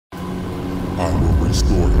I will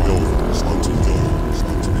restore health unto them,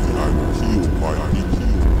 and I will heal my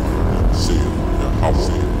people, saith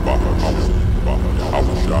Yahweh Bahashai.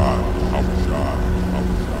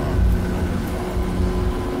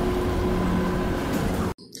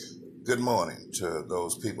 Good morning to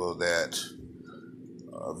those people that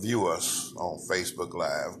view us on Facebook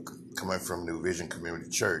Live, coming from New Vision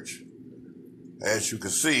Community Church. As you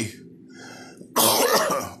can see,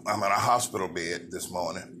 I'm in a hospital bed this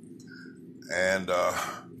morning, and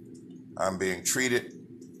I'm being treated.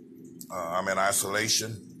 I'm in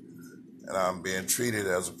isolation, and I'm being treated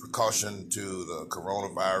as a precaution to the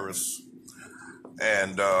coronavirus.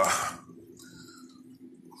 And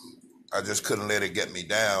I just couldn't let it get me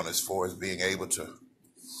down as far as being able to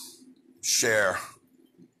share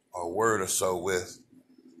a word or so with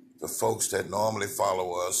the folks that normally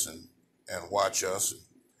follow us and watch us,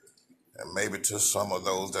 and maybe to some of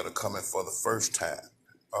those that are coming for the first time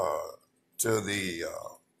to the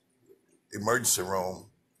emergency room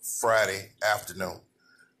Friday afternoon,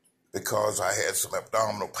 because I had some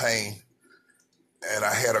abdominal pain, and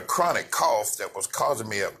I had a chronic cough that was causing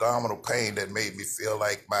me abdominal pain that made me feel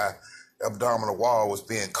like my abdominal wall was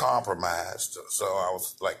being compromised. So I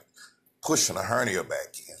was like pushing a hernia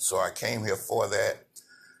back in. So I came here for that,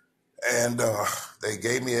 and they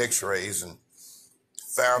gave me x-rays and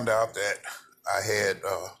found out that I had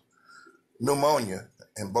pneumonia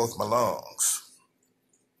in both my lungs.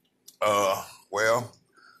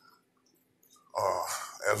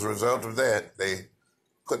 As a result of that, they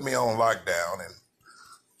put me on lockdown, and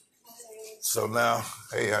so now,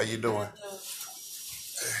 hey, how you doing?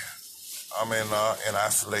 I'm in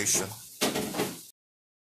isolation.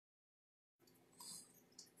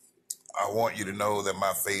 I want you to know that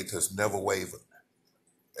my faith has never wavered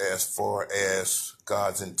as far as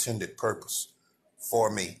God's intended purpose for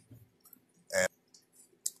me. And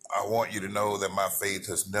I want you to know that my faith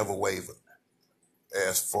has never wavered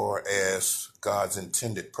as far as God's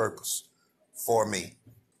intended purpose for me.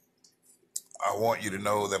 I want you to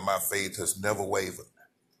know that my faith has never wavered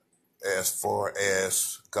as far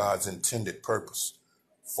as God's intended purpose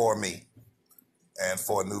for me and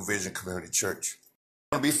for New Vision Community Church.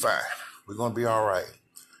 We're going to be fine. We're going to be all right.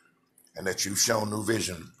 And that you've shown New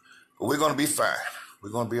Vision. But we're going to be fine.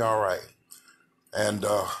 We're going to be all right. And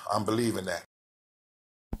I'm believing that.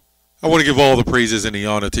 I want to give all the praises and the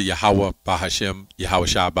honor to Yahweh Bahashem,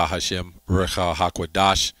 Yahushua Bahashem, Recha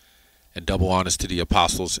HaKwadash, and double honors to the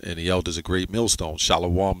apostles and the elders of Great Millstone.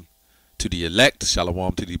 Shalom to the elect,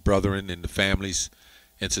 shalom to the brethren and the families,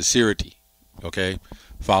 and sincerity, okay,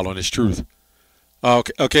 following this truth.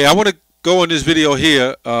 Okay, I want to go in this video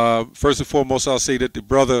here. First and foremost, I'll say that the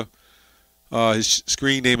brother, his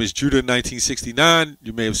screen name is Judah1969.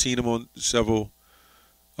 You may have seen him on several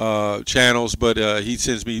channels, but he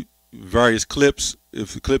sends me various clips.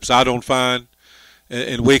 If the clips I don't find,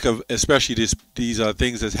 in wake of especially these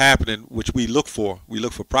things that's happening, which we look for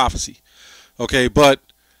prophecy. Okay, but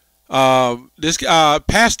this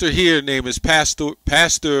pastor here, name is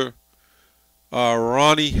Pastor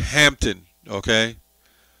Ronnie Hampton, okay,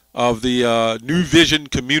 of the New Vision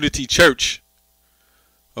Community Church.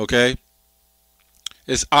 Okay,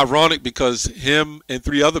 it's ironic because him and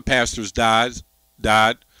 3 other pastors died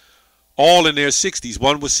all in their 60s.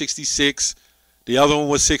 One was 66, the other one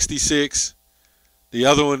was 66. The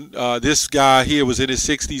other one, this guy here, was in his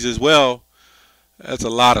 60s as well. That's a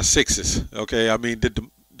lot of sixes, okay? I mean,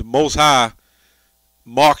 the Most High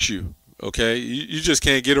marks you, okay? You just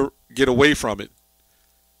can't get away from it.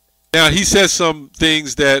 Now, he says some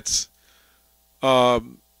things that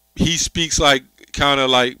he speaks like, kind of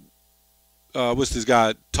like, what's this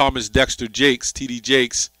guy, Thomas Dexter Jakes, T.D.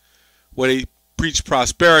 Jakes, where they preach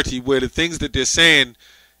prosperity, where the things that they're saying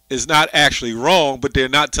is not actually wrong, but they're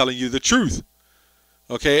not telling you the truth.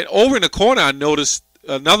 Okay, over in the corner, I noticed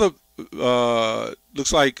another,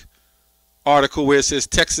 looks like, article where it says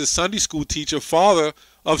Texas Sunday school teacher, father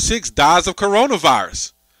of 6, dies of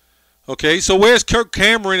coronavirus. Okay, so where's Kirk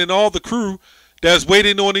Cameron and all the crew that's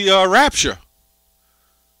waiting on the rapture?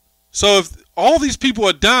 So if all these people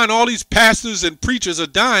are dying, all these pastors and preachers are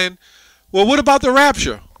dying, well, what about the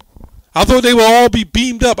rapture? I thought they would all be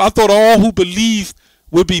beamed up. I thought all who believe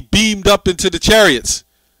would be beamed up into the chariots.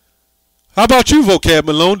 How about you, Vocab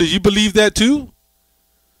Malone? Do you believe that too?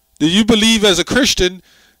 Do you believe as a Christian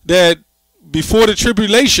that before the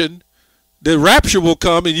tribulation, the rapture will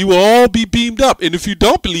come and you will all be beamed up? And if you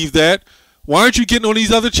don't believe that, why aren't you getting on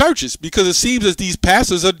these other churches? Because it seems as these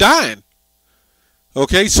pastors are dying.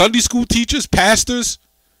 Okay, Sunday school teachers, pastors,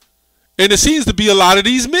 and it seems to be a lot of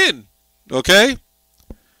these men. Okay?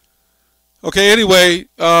 Okay, anyway,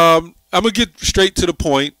 I'm going to get straight to the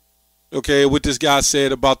point. okay, what this guy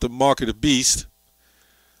said about the mark of the beast.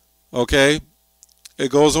 Okay. It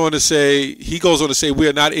goes on to say, he goes on to say, we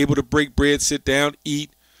are not able to break bread, sit down, eat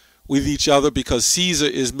with each other because Caesar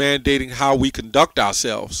is mandating how we conduct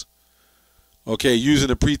ourselves. Okay, using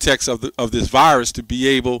the pretext of this virus to be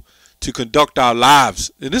able to conduct our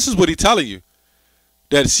lives. And this is what he's telling you,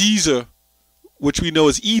 that Caesar, which we know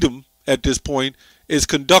is Edom at this point, is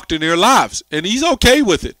conducting their lives. And he's okay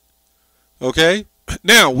with it. Okay?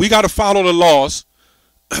 Now, we got to follow the laws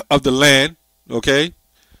of the land. Okay?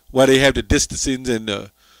 Where they have the distancing and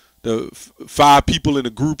the 5 people in a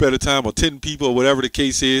group at a time or 10 people or whatever the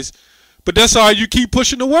case is. But that's all right. You keep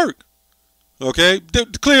pushing the work. Okay?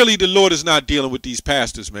 Clearly, the Lord is not dealing with these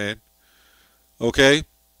pastors, man. Okay?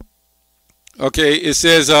 Okay, it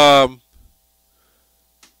says, let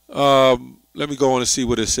me go on and see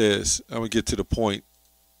what it says. I'm going to get to the point.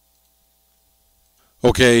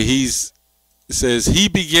 Okay, it says, he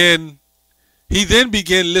then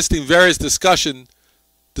began listing various discussions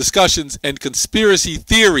and conspiracy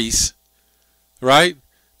theories, right,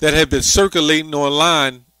 that have been circulating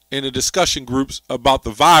online in the discussion groups about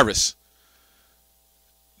the virus.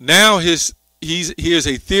 Now here's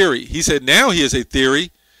a theory. He said, now here's a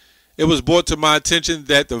theory. It was brought to my attention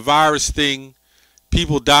that the virus thing,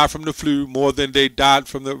 people die from the flu more than they died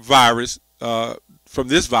from the virus, from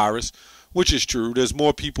this virus, which is true. There's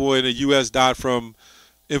more people in the U.S. died from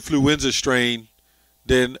influenza strain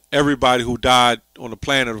than everybody who died on the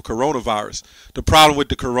planet of coronavirus. The problem with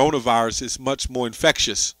the coronavirus is much more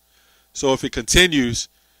infectious. So if it continues,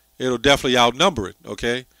 it'll definitely outnumber it,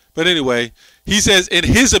 okay? But anyway, he says, in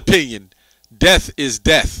his opinion, death is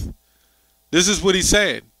death. This is what he's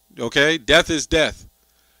saying, okay? Death is death.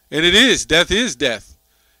 And it is. Death is death.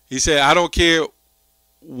 He said, I don't care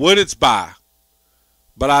what it's by,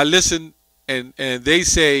 but I listen and they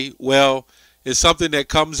say, well, it's something that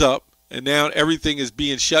comes up, and now everything is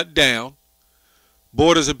being shut down.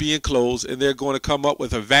 Borders are being closed, and they're going to come up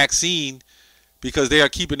with a vaccine because they are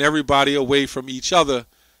keeping everybody away from each other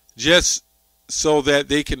just so that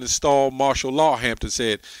they can install martial law, Hampton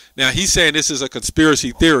said. Now, he's saying this is a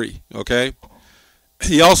conspiracy theory, okay?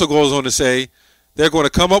 He also goes on to say they're going to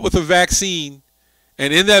come up with a vaccine,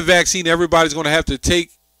 and in that vaccine, everybody's going to have to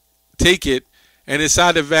take it, and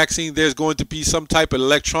inside the vaccine, there's going to be some type of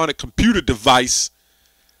electronic computer device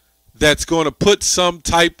that's going to put some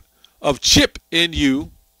type of chip in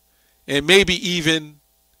you and maybe even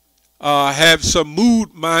have some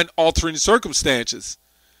mind-altering circumstances.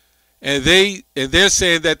 And they're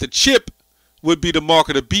saying that the chip would be the mark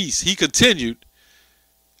of the beast. He continued.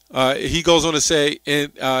 He goes on to say,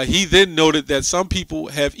 and he then noted that some people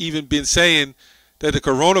have even been saying that the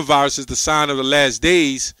coronavirus is the sign of the last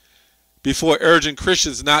days, before urging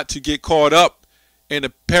Christians not to get caught up in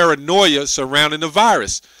the paranoia surrounding the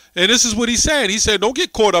virus. And this is what he's saying. He said, don't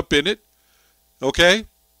get caught up in it. Okay?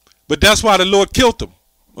 But that's why the Lord killed him.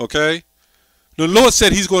 Okay? The Lord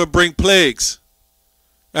said he's going to bring plagues.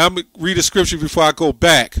 I'm going to read the scripture before I go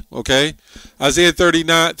back. Okay? Isaiah 30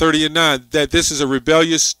 and 9, that this is a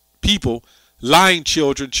rebellious people, lying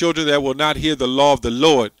children, children that will not hear the law of the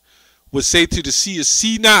Lord, would say to the seers,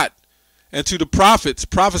 see not, and to the prophets,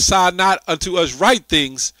 prophesy not unto us right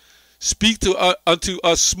things, speak unto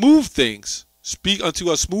us smooth things. Speak unto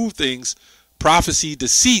us smooth things, prophecy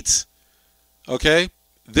deceits. Okay?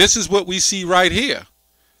 This is what we see right here.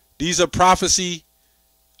 These are prophecy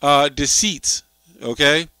deceits.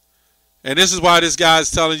 Okay? And this is why this guy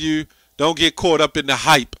is telling you, don't get caught up in the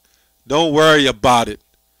hype. Don't worry about it.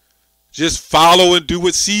 Just follow and do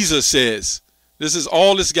what Caesar says. This is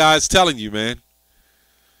all this guy is telling you, man.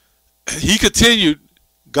 He continued,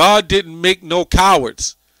 God didn't make no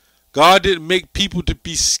cowards. God didn't make people to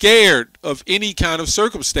be scared of any kind of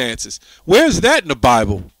circumstances. Where's that in the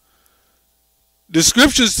Bible? The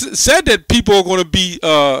scriptures said that people are going to be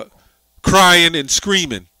crying and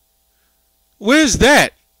screaming. Where's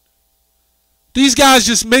that? These guys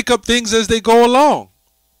just make up things as they go along.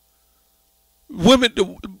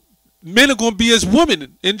 Men are going to be as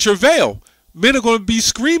women in travail. Men are going to be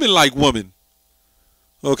screaming like women.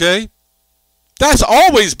 Okay? That's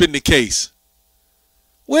always been the case.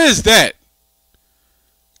 Where's that?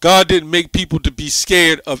 God didn't make people to be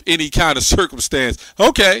scared of any kind of circumstance.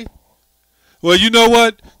 Okay. Well, you know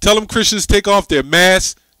what? Tell them Christians take off their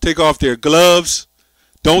masks, take off their gloves,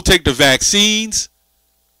 don't take the vaccines.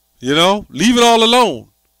 You know, leave it all alone.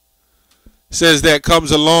 Says that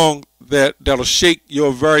comes along that'll shake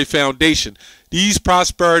your very foundation. These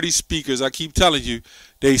prosperity speakers, I keep telling you,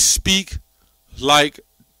 they speak like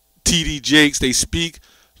T.D. Jakes. They speak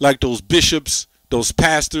like those bishops, those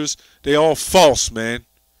pastors. They all false, man.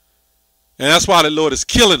 And that's why the Lord is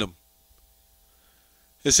killing them.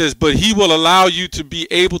 It says, but he will allow you to be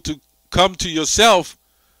able to come to yourself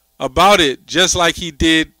about it, just like he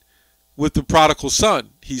did with the prodigal son.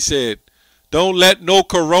 He said, don't let no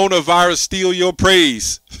coronavirus steal your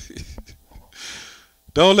praise.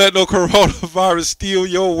 Don't let no coronavirus steal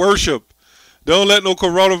your worship. Don't let no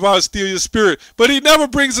coronavirus steal your spirit. But he never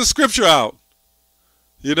brings the scripture out.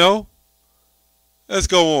 You know? Let's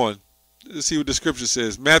go on. Let's see what the scripture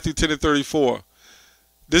says. Matthew 10:34.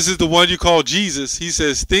 This is the one you call Jesus. He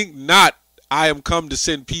says, think not I am come to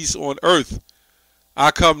send peace on earth.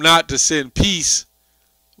 I come not to send peace,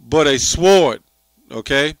 but a sword.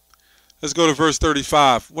 Okay? Let's go to verse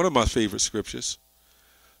 35. One of my favorite scriptures.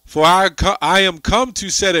 For I am come to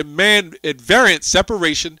set a man at variance,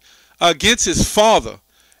 separation, against his father,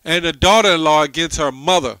 and a daughter-in-law against her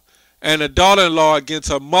mother, and a daughter-in-law against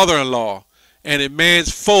her mother-in-law, and a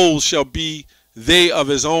man's foes shall be they of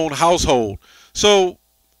his own household. So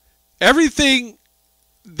everything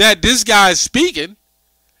that this guy is speaking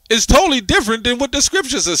is totally different than what the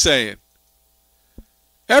scriptures are saying.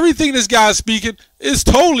 Everything this guy is speaking is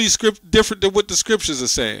totally different than what the scriptures are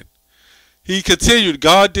saying. He continued,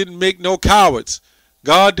 God didn't make no cowards.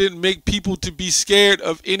 God didn't make people to be scared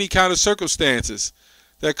of any kind of circumstances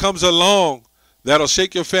that comes along that'll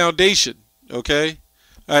shake your foundation. Okay?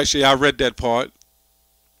 Actually, I read that part.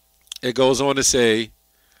 It goes on to say,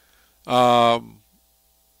 let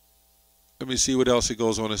me see what else it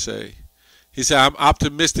goes on to say. He said, I'm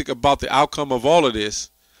optimistic about the outcome of all of this.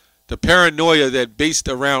 The paranoia that based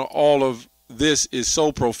around all of this is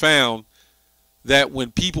so profound that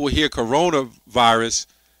when people hear coronavirus,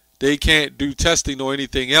 they can't do testing or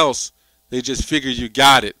anything else. They just figure you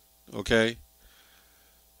got it. Okay?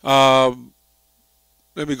 Let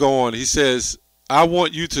me go on. He says, I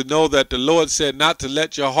want you to know that the Lord said not to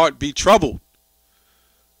let your heart be troubled.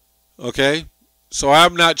 Okay? So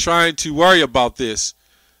I'm not trying to worry about this.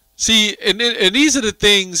 See, and these are the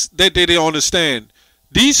things that they don't understand.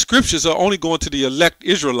 These scriptures are only going to the elect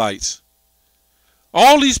Israelites.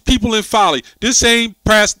 All these people in folly. This same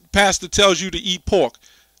pastor tells you to eat pork,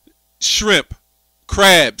 shrimp,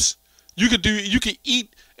 crabs. You can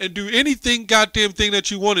eat and do anything goddamn thing that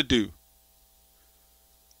you want to do.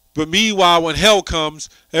 But meanwhile, when hell comes,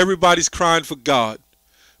 everybody's crying for God.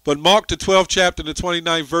 But Mark the 12th chapter, the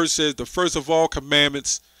 29th verse says, the first of all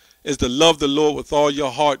commandments is to love the Lord with all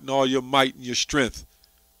your heart and all your might and your strength.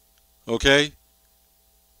 Okay?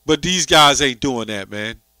 But these guys ain't doing that,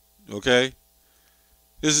 man. Okay?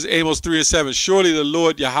 This is Amos 3:7. Surely the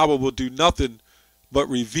Lord Yahweh will do nothing but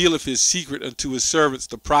revealeth his secret unto his servants,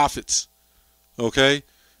 the prophets. Okay?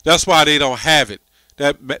 That's why they don't have it.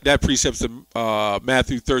 That precept's in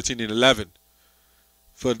Matthew 13:11.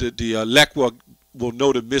 For the elect will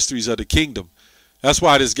know the mysteries of the kingdom. That's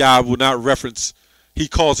why this guy will not reference, he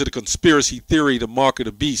calls it a conspiracy theory, the mark of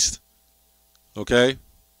the beast. Okay?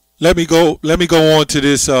 Let me go on to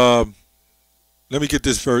this. Let me get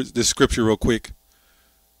this scripture real quick.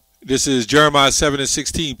 This is Jeremiah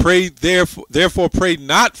 7:16. Pray therefore pray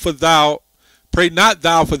not thou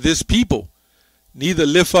for this people, neither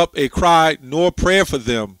lift up a cry nor prayer for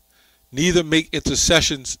them, neither make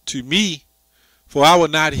intercessions to me, for I will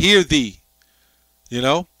not hear thee. You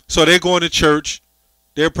know? So they're going to church,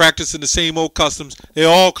 they're practicing the same old customs, they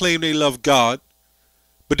all claim they love God,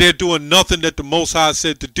 but they're doing nothing that the Most High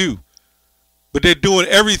said to do. But they're doing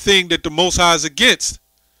everything that the Most High is against.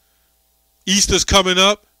 Easter's coming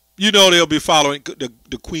up. You know they'll be following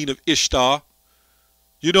the queen of Ishtar.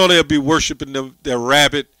 You know they'll be worshiping their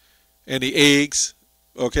rabbit and the eggs.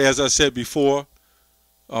 Okay, as I said before,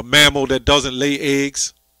 a mammal that doesn't lay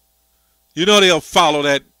eggs. You know they'll follow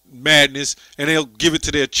that madness and they'll give it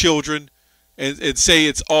to their children and say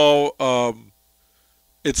it's all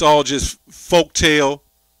just folk tale.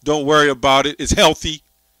 Don't worry about it. It's healthy.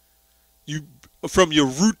 You, from your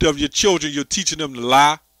root of your children, you're teaching them to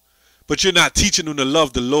lie. But you're not teaching them to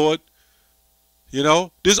love the Lord. You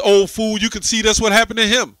know, this old fool, you can see that's what happened to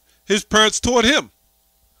him. His parents taught him.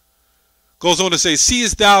 Goes on to say,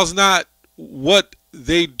 seest thou not what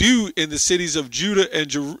they do in the cities of Judah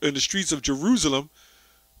and in the streets of Jerusalem,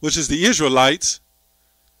 which is the Israelites?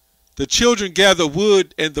 The children gather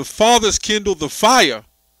wood and the fathers kindle the fire,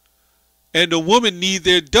 and the women knead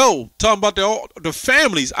their dough. Talking about the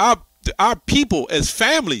families, our people as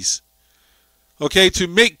families. Okay, to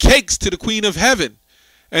make cakes to the Queen of Heaven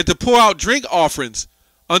and to pour out drink offerings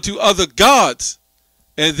unto other gods.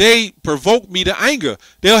 And they provoke me to anger.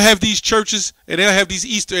 They'll have these churches and they'll have these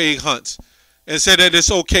Easter egg hunts and say that it's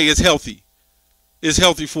okay, it's healthy. It's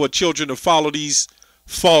healthy for children to follow these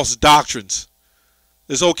false doctrines.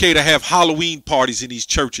 It's okay to have Halloween parties in these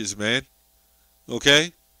churches, man.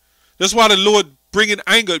 Okay? That's why the Lord bringing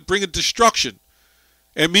anger, bringing destruction.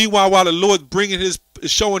 And meanwhile, while the Lord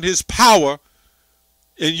showing his power,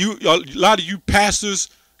 and a lot of you pastors,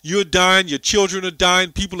 you're dying, your children are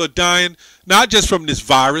dying, people are dying, not just from this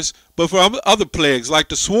virus, but from other plagues like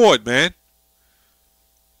the sword, man.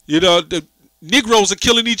 You know, the Negroes are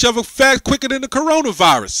killing each other quicker than the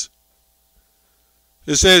coronavirus.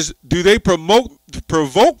 It says, do they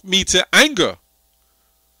provoke me to anger?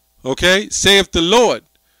 Okay, saith the Lord.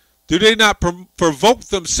 Do they not provoke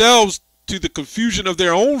themselves to the confusion of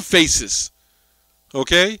their own faces?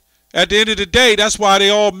 Okay, at the end of the day, that's why they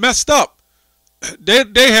all messed up.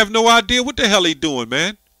 They have no idea what the hell they doing,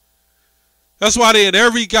 man. That's why they in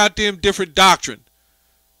every goddamn different doctrine.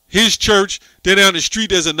 His church, then down the street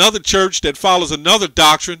there's another church that follows another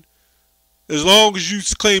doctrine. As long as you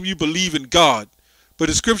claim you believe in God. But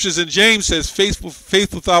the scriptures in James says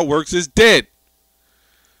faith without works is dead.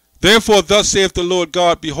 Therefore thus saith the Lord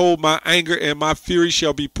God, behold, my anger and my fury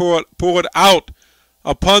shall be poured out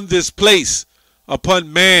upon this place,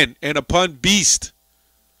 upon man and upon beast.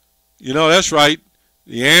 You know, that's right.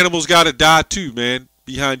 The animals got to die too, man,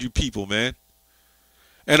 behind you people, man.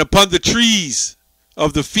 And upon the trees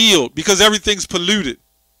of the field, because everything's polluted.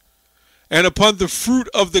 And upon the fruit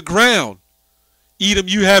of the ground. Edom,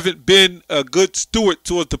 you haven't been a good steward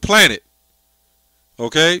toward the planet.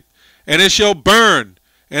 Okay? And it shall burn,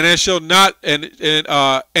 and it shall not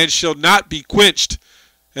and shall not be quenched.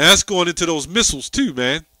 And that's going into those missiles too,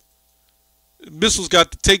 man. Missiles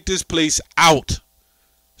got to take this place out.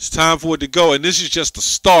 It's time for it to go. And this is just the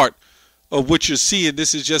start of what you're seeing.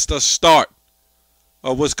 This is just a start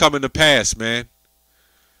of what's coming to pass, man.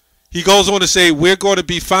 He goes on to say, we're going to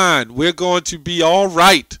be fine. We're going to be all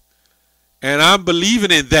right. And I'm believing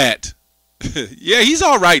in that. Yeah, he's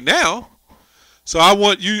all right now. So I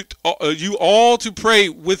want you all to pray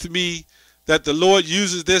with me that the Lord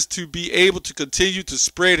uses this to be able to continue to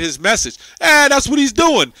spread his message. And that's what he's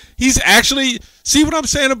doing. He's actually, see what I'm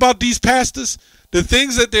saying about these pastors? The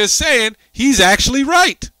things that they're saying, he's actually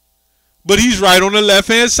right. But he's right on the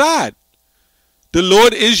left-hand side. The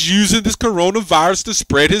Lord is using this coronavirus to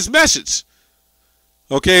spread his message.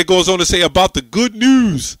 Okay, it goes on to say about the good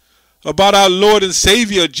news about our Lord and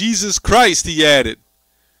Savior, Jesus Christ, he added.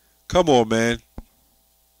 Come on, man.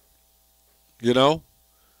 You know,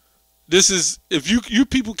 this is, if you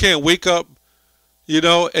people can't wake up, you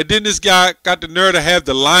know, and then this guy got the nerve to have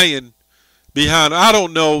the lion behind. I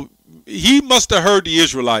don't know. He must have heard the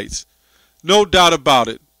Israelites. No doubt about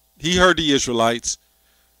it. He heard the Israelites.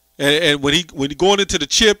 And when he going into the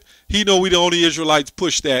chip, he know we the only Israelites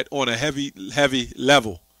push that on a heavy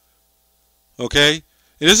level. Okay?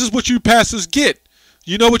 And this is what you pastors get.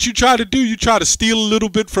 You know what you try to do? You try to steal a little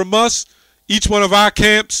bit from us, each one of our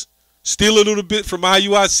camps, steal a little bit from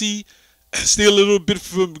IUIC, steal a little bit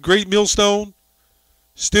from Great Millstone,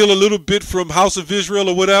 steal a little bit from House of Israel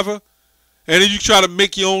or whatever, and then you try to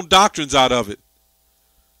make your own doctrines out of it.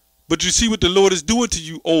 But you see what the Lord is doing to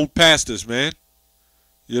you old pastors, man.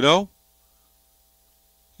 You know?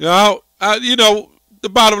 You know, the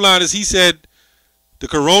bottom line is he said the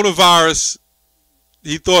coronavirus,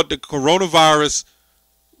 he thought the coronavirus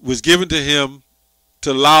was given to him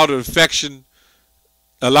to allow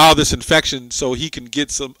this infection so he can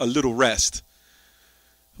get a little rest.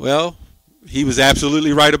 Well, he was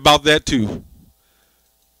absolutely right about that too.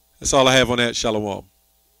 That's all I have on that. Shalom.